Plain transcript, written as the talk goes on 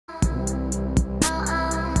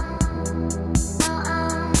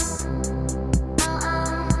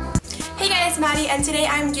everybody, and today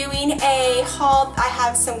I'm doing a haul. I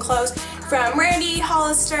have some clothes from Randy,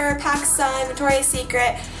 Hollister, Pacsun, Victoria's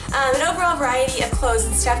Secret, an overall variety of clothes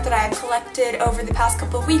and stuff that I've collected over the past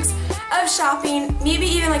couple of weeks of shopping, maybe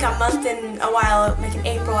even like a month and a while, like in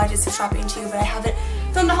April I did some shopping too, but I haven't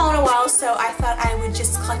filmed a haul in a while, so I thought I would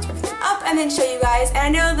just collect everything up and then show you guys. And I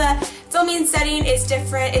know the filming setting is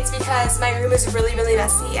different. It's because my room is really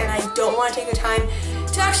messy and I don't want to take the time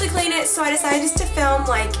to actually clean it, so I decided just to film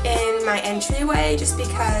like in my entryway just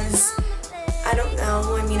because, I don't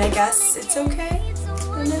know, I mean I guess it's okay.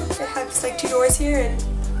 I don't know, it has like two doors here and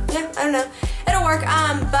yeah, I don't know. It'll work,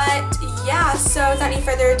 but yeah, so without any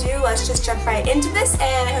further ado, let's just jump right into this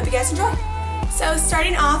and I hope you guys enjoy. So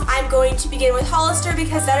starting off, I'm going to begin with Hollister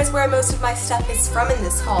because that is where most of my stuff is from in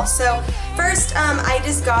this haul. So first, I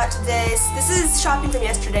just got this. This is shopping from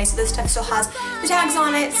yesterday, so this stuff still has the tags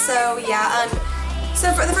on it. So yeah,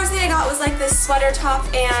 so for the first thing I got was like this sweater top,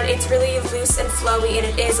 and it's really loose and flowy, and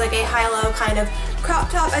it is like a high-low kind of crop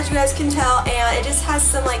top, as you guys can tell, and it just has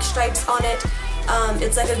some like stripes on it.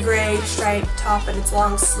 It's like a gray striped top and it's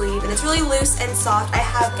long sleeve and it's really loose and soft. I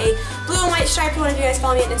have a blue and white striped one. If you guys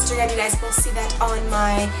follow me on Instagram, you guys will see that on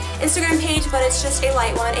my Instagram page, but it's just a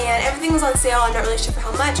light one and everything was on sale. I'm not really sure for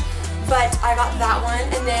how much, but I got that one,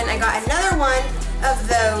 and then I got another one of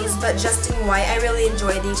those, but just in white. I really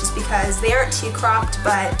enjoy these just because they aren't too cropped,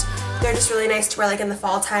 but they're just really nice to wear like in the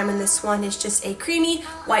fall time, and this one is just a creamy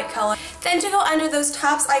white color. Then to go under those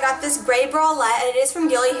tops, I got this gray bralette, and it is from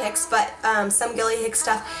Gilly Hicks, but some Gilly Hicks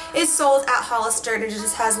stuff is sold at Hollister, and it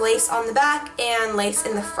just has lace on the back and lace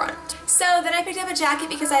in the front. So then I picked up a jacket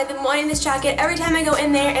because I've been wanting this jacket every time I go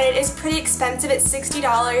in there, and it is pretty expensive. It's $60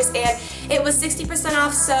 and it was 60%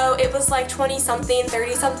 off, so it was like 20 something,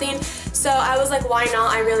 30 something. So I was like, why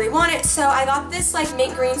not? I really want it. So I got this like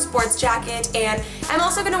mint green sports jacket, and I'm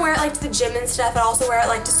also going to wear it like to the gym and stuff. I also wear it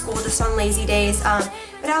like to school just on lazy days.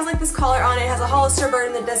 It has like this collar on it. It has a Hollister bird,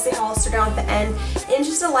 and it does say Hollister down at the end. And it's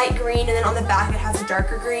just a light green, and then on the back it has a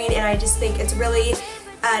darker green, and I just think it's really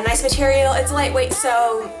nice material. It's lightweight,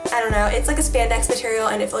 so I don't know, it's like a spandex material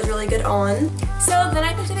and it feels really good on. So then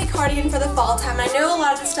I picked up a cardigan for the fall time. I know a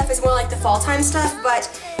lot of this stuff is more like the fall time stuff, but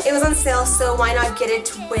it was on sale, so why not get it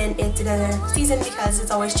when it's another season, because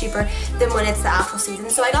it's always cheaper than when it's the actual season.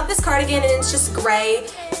 So I got this cardigan, and it's just gray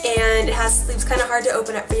and it has sleeves, kind of hard to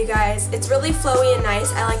open up for you guys. It's really flowy and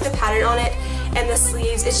nice. I like the pattern on it and the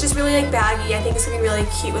sleeves. It's just really like baggy. I think it's gonna be really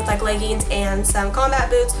cute with like leggings and some combat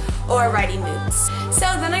boots or riding boots. So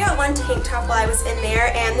then I got one tank top while I was in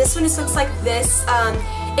there, and this one just looks like this.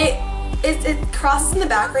 It crosses in the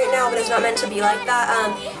back right now, but it's not meant to be like that.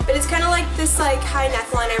 But it's kind of like this like high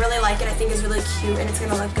neckline. I really like it. I think it's really cute, and it's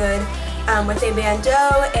gonna look good with a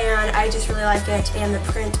bandeau, and I just really like it. And the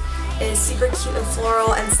print is super cute and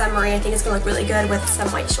floral and summery. I think it's gonna look really good with some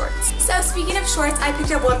white shorts. So speaking of shorts, I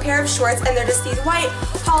picked up one pair of shorts, and they're just these white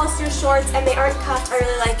Hollister shorts, and they aren't cuffed. I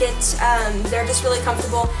really like it. They're just really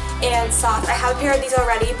comfortable and soft. I have a pair of these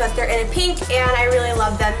already, but they're in a pink, and I really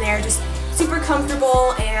love them. They're just super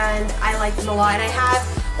comfortable, and I like them a lot. And I have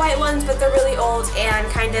white ones, but they're really old and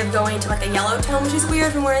kind of going to like a yellow tone, which is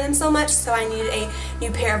weird from wearing them so much, so I needed a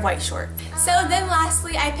new pair of white shorts. So then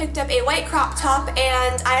lastly, I picked up a white crop top,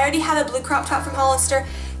 and I already have a blue crop top from Hollister,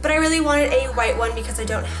 but I really wanted a white one because I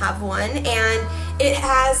don't have one, and it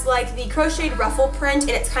has like the crocheted ruffle print,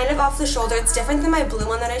 and it's kind of off the shoulder. It's different than my blue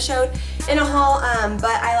one that I showed in a haul,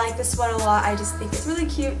 but I like this one a lot. I just think it's really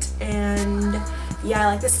cute, and yeah, I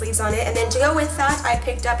like the sleeves on it. And then to go with that, I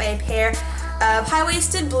picked up a pair of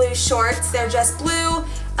high-waisted blue shorts. They're just blue,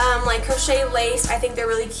 like crochet lace. I think they're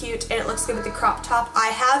really cute, and it looks good with the crop top. I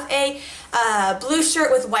have a blue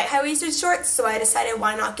shirt with white high-waisted shorts, so I decided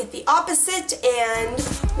why not get the opposite and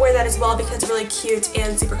wear that as well because it's really cute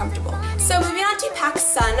and super comfortable. So moving on to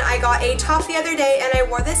Pacsun, I got a top the other day, and I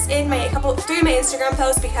wore this in three of my Instagram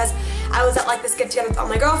posts because I was at like this get together with all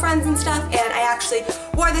my girlfriends and stuff, and I actually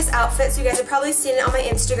wore this outfit, so you guys have probably seen it on my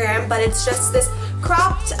Instagram, but it's just this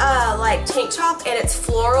cropped like tank top, and it's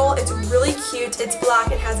floral. It's really cute. It's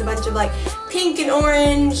black. It has a bunch of like pink and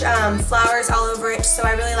orange flowers all over it, so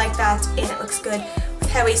I really like that, and it looks good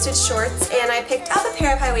with high-waisted shorts. And I picked up a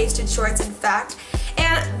pair of high-waisted shorts, in fact,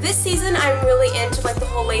 and this season I'm really into like the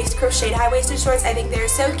whole laced crocheted high-waisted shorts. I think they're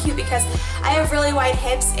so cute because I have really wide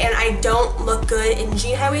hips and I don't look good in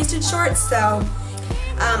jean high-waisted shorts, so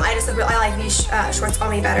I like these shorts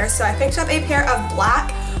on me better. So I picked up a pair of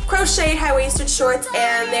black crocheted high-waisted shorts,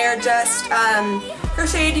 and they're just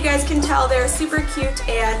crocheted. You guys can tell they're super cute,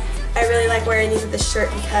 and I really like wearing these with this shirt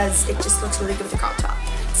because it just looks really good with the crop top.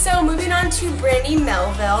 So moving on to Brandy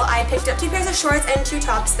Melville, I picked up two pairs of shorts and two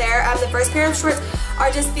tops there. The first pair of shorts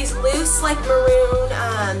are just these loose like maroon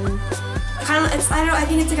kind of, I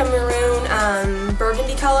think it's like a maroon,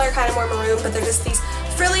 burgundy color, kind of more maroon, but they're just these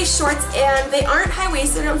frilly shorts, and they aren't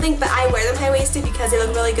high-waisted, I don't think, but I wear them high-waisted because they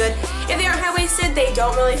look really good. If they aren't high-waisted, they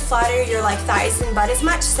don't really flatter your like thighs and butt as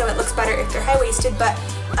much, so it looks better if they're high-waisted, but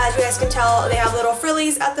as you guys can tell, they have little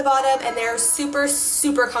frillies at the bottom, and they're super,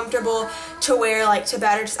 super comfortable to wear like to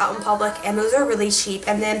bed or just out in public, and those are really cheap.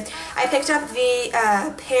 And then I picked up the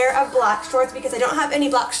pair of black shorts because I don't have any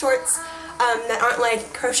black shorts that aren't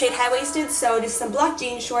like crocheted high-waisted, so just some black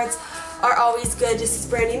jean shorts are always good. Just this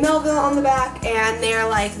Brandy Melville on the back, and they're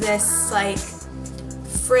like this like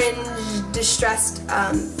fringe distressed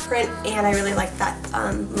print, and I really like that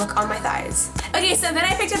look on my thighs. Okay, so then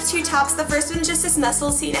I picked up two tops. The first one is just this muscle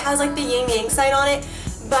seat. It has like the yin yang sign on it,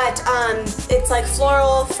 but it's like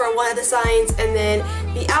floral for one of the signs, and then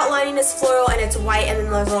the outlining is floral and it's white, and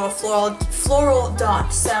then there's a little floral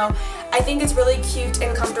dot. So I think it's really cute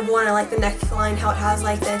and comfortable, and I like the neckline, how it has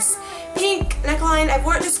like this pink neckline. I've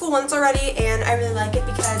worn it to school once already, and I really like it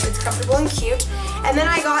because it's comfortable and cute. And then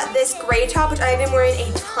I got this gray top, which I've been wearing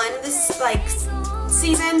a ton this like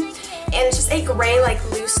season, and it's just a gray like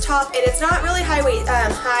loose top, and it's not really high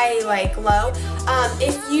like low.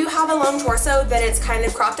 If you have a long torso, then it's kind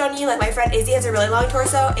of cropped on you. Like my friend Izzy has a really long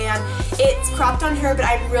torso, and it's cropped on her, but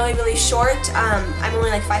I'm really, really short. I'm only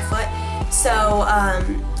like 5 foot, so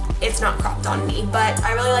it's not cropped on me, but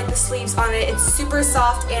I really like the sleeves on it. It's super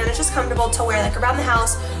soft, and it's just comfortable to wear like around the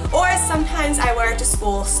house, or sometimes I wear it to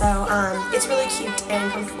school, so it's really cute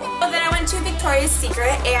and comfortable. But then I went to Victoria's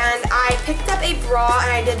Secret, and I picked up a bra,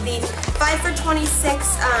 and I did the 5 for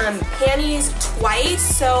 $26 panties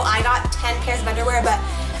twice, so I got 10 pairs of underwear, but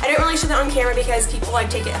I didn't really show that on camera because people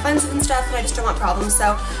like take it offensive and stuff, and I just don't want problems.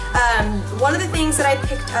 So one of the things that I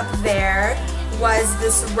picked up there was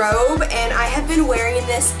this robe, and I have been wearing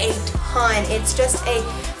this a ton. It's just a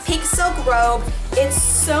pink silk robe. It's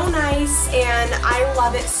so nice, and I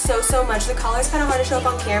love it so, so much. The color is kind of hard to show up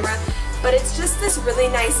on camera, but it's just this really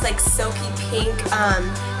nice like silky pink.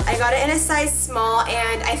 I got it in a size small,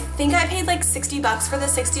 and I think I paid like 60 bucks for the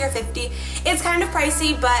 60 or 50. It's kind of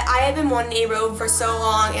pricey, but I have been wanting a robe for so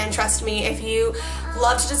long, and trust me, if you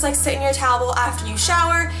love to just like sit in your towel after you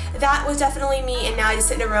shower, that was definitely me, and now I just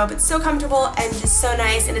sit in a robe. It's so comfortable and just so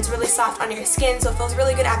nice, and it's really soft on your skin, so it feels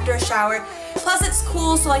really good after a shower. Plus it's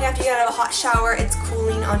cool, so like after you get out of a hot shower, it's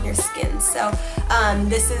cooling on your skin. So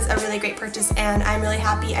this is a really great purchase, and I'm really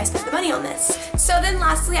happy I spent the money on this. So then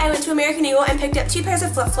lastly, I went to American Eagle and picked up 2 pairs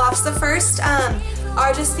of flip-flops. The first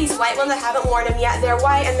are just these white ones. I haven't worn them yet. They're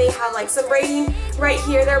white, and they have like some braiding right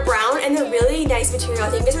here. They're brown, and they're really nice material. I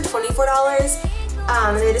think these are $24.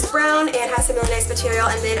 And they're just brown and has some really nice material.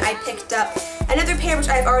 And then I picked up another pair which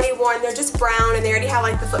I've already worn. They're just brown, and they already have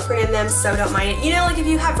like the footprint in them, so don't mind it. You know, like if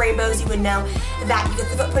you have rainbows, you would know that you get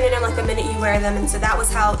the footprint in them like the minute you wear them, and so that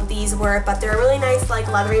was how these were. But they're a really nice like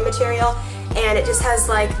leathery material, and it just has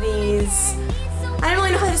like these, I don't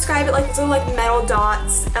really know how to describe it, like these little like metal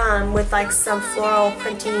dots with like some floral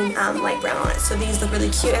printing light brown on it. So these look really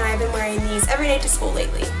cute, and I've been wearing these every day to school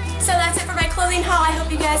lately. So that's it for my clothing haul. I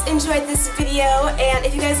hope you guys enjoyed this video, and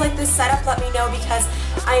if you guys like this setup, let me know because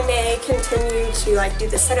I may continue to like do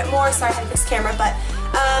this setup more. Sorry I had to fix the camera, but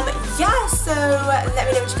yeah, so let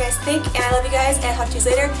me know what you guys think, and I love you guys, and I'll talk to you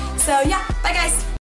later. So yeah, bye guys!